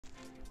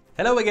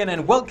Hello again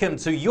and welcome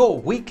to your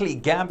weekly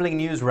gambling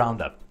news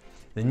roundup.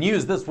 The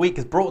news this week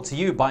is brought to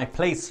you by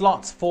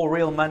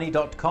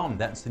PlaySlots4RealMoney.com,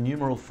 that's the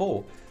numeral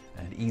 4,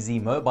 and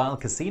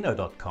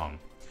EasyMobileCasino.com.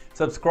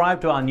 Subscribe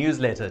to our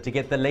newsletter to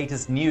get the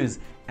latest news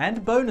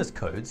and bonus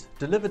codes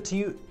delivered to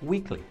you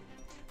weekly.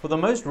 For the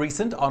most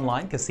recent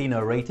online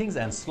casino ratings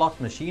and slot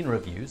machine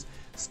reviews,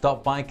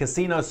 stop by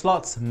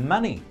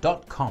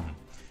CasinoSlotsMoney.com.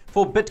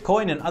 For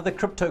Bitcoin and other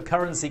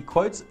cryptocurrency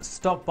quotes,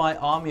 stop by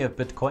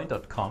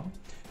ArmyOfBitcoin.com.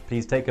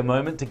 Please take a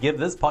moment to give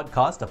this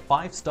podcast a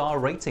 5-star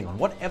rating on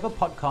whatever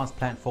podcast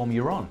platform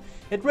you're on.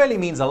 It really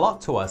means a lot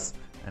to us,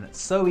 and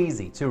it's so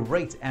easy to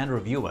rate and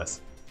review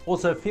us.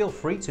 Also, feel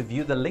free to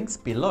view the links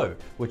below,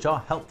 which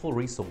are helpful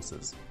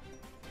resources.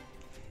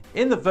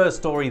 In the first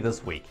story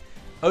this week,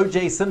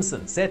 O.J.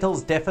 Simpson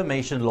settles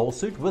defamation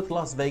lawsuit with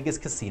Las Vegas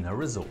Casino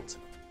Resort.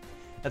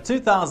 A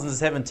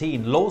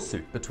 2017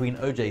 lawsuit between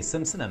O.J.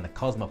 Simpson and the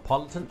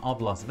Cosmopolitan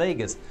of Las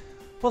Vegas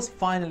was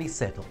finally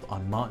settled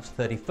on March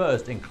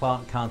 31st in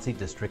Clark County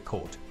District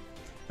Court.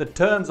 The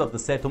terms of the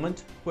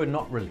settlement were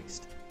not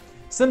released.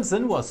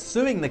 Simpson was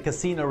suing the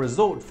casino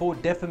resort for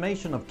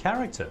defamation of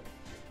character.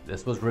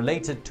 This was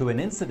related to an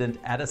incident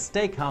at a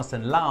steakhouse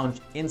and lounge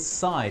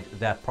inside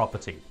that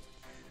property.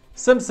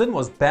 Simpson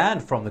was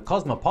banned from the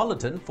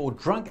Cosmopolitan for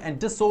drunk and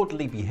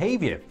disorderly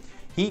behavior.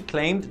 He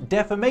claimed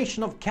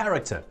defamation of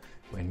character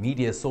when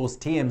media source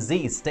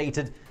TMZ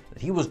stated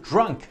that he was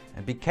drunk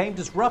and became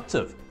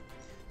disruptive.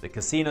 The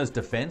casino's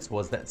defense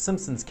was that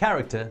Simpson's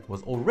character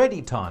was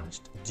already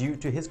tarnished due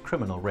to his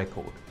criminal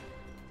record.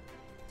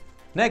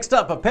 Next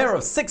up, a pair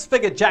of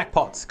 6-figure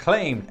jackpots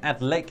claimed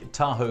at Lake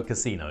Tahoe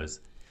casinos.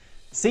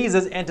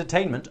 Caesars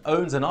Entertainment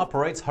owns and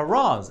operates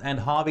Harrah's and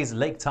Harvey's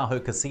Lake Tahoe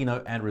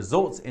Casino and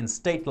Resorts in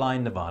State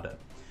Line, Nevada.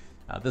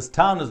 This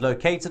town is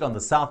located on the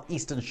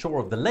southeastern shore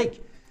of the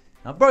lake.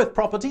 Both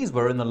properties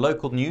were in the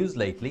local news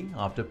lately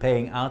after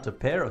paying out a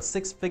pair of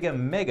 6-figure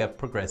mega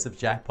progressive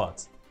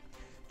jackpots.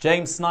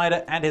 James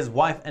Snyder and his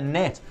wife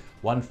Annette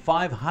won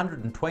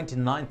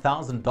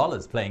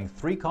 $529,000 playing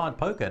 3-card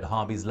poker at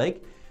Harvey's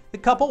Lake. The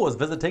couple was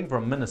visiting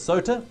from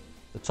Minnesota.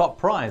 The top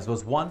prize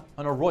was won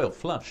on a royal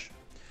flush.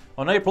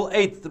 On April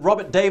 8th,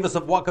 Robert Davis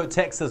of Waco,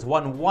 Texas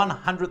won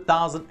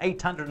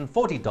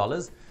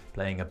 $100,840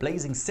 playing a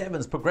Blazing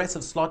Sevens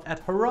progressive slot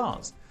at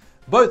Harrah's.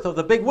 Both of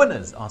the big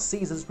winners are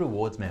Caesars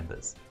Rewards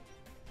members.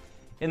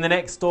 In the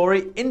next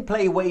story,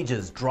 in-play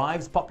wagers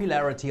drives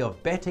popularity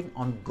of betting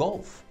on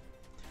golf.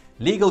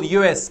 Legal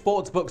US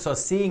sportsbooks are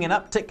seeing an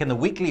uptick in the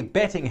weekly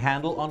betting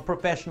handle on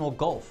professional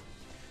golf.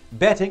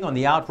 Betting on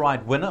the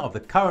outright winner of the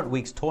current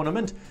week's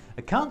tournament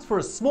accounts for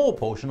a small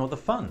portion of the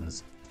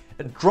funds.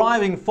 A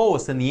driving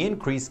force in the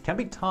increase can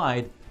be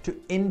tied to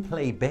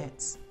in-play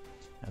bets.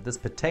 This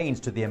pertains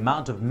to the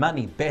amount of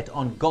money bet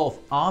on golf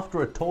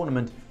after a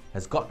tournament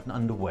has gotten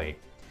underway.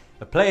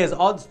 A player's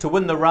odds to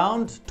win the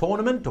round,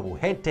 tournament, or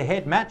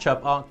head-to-head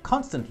matchup are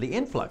constantly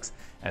in flux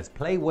as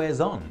play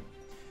wears on.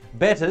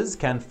 Bettors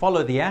can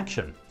follow the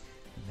action.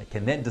 They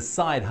can then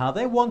decide how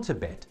they want to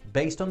bet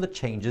based on the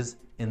changes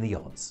in the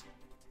odds.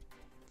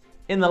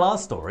 In the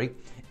last story,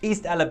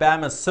 East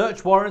Alabama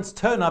search warrants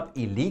turn up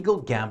illegal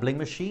gambling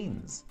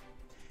machines.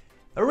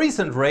 A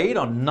recent raid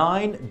on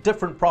 9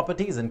 different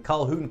properties in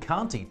Calhoun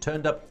County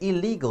turned up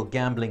illegal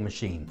gambling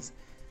machines.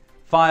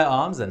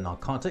 Firearms and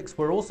narcotics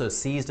were also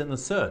seized in the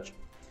search.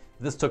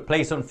 This took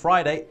place on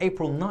Friday,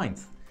 April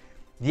 9th.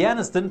 The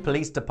Anniston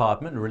Police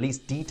Department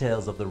released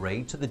details of the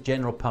raid to the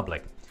general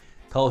public.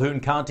 Calhoun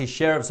County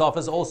Sheriff's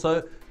Office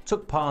also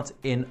took part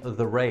in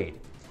the raid.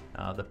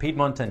 The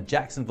Piedmont and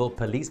Jacksonville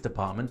Police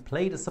Department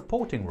played a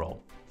supporting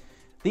role.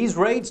 These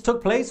raids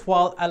took place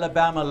while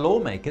Alabama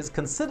lawmakers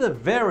consider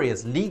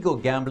various legal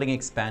gambling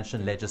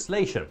expansion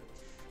legislation.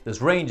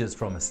 This ranges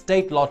from a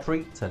state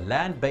lottery to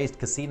land-based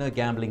casino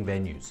gambling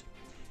venues.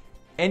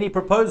 Any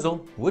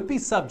proposal would be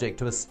subject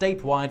to a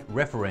statewide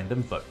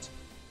referendum vote.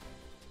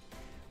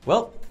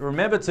 Well,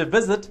 remember to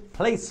visit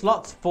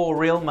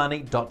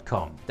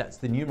PlaySlots4RealMoney.com, that's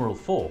the numeral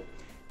 4,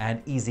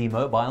 and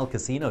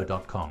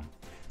EasyMobileCasino.com.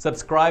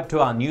 Subscribe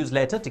to our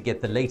newsletter to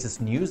get the latest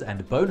news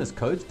and bonus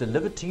codes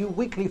delivered to you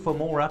weekly for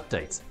more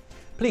updates.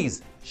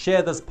 Please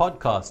share this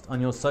podcast on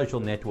your social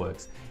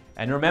networks.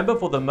 And remember,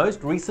 for the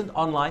most recent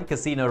online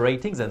casino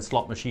ratings and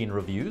slot machine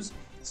reviews,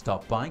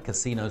 stop by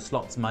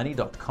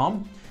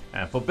CasinoSlotsMoney.com.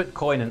 And for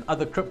Bitcoin and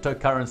other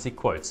cryptocurrency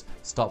quotes,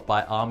 stop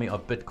by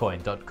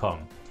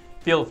ArmyOfBitcoin.com.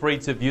 Feel free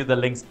to view the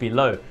links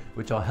below,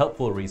 which are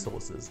helpful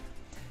resources.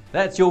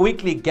 That's your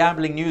weekly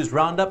gambling news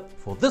roundup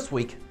for this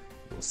week.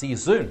 We'll see you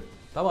soon.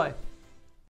 Bye-bye.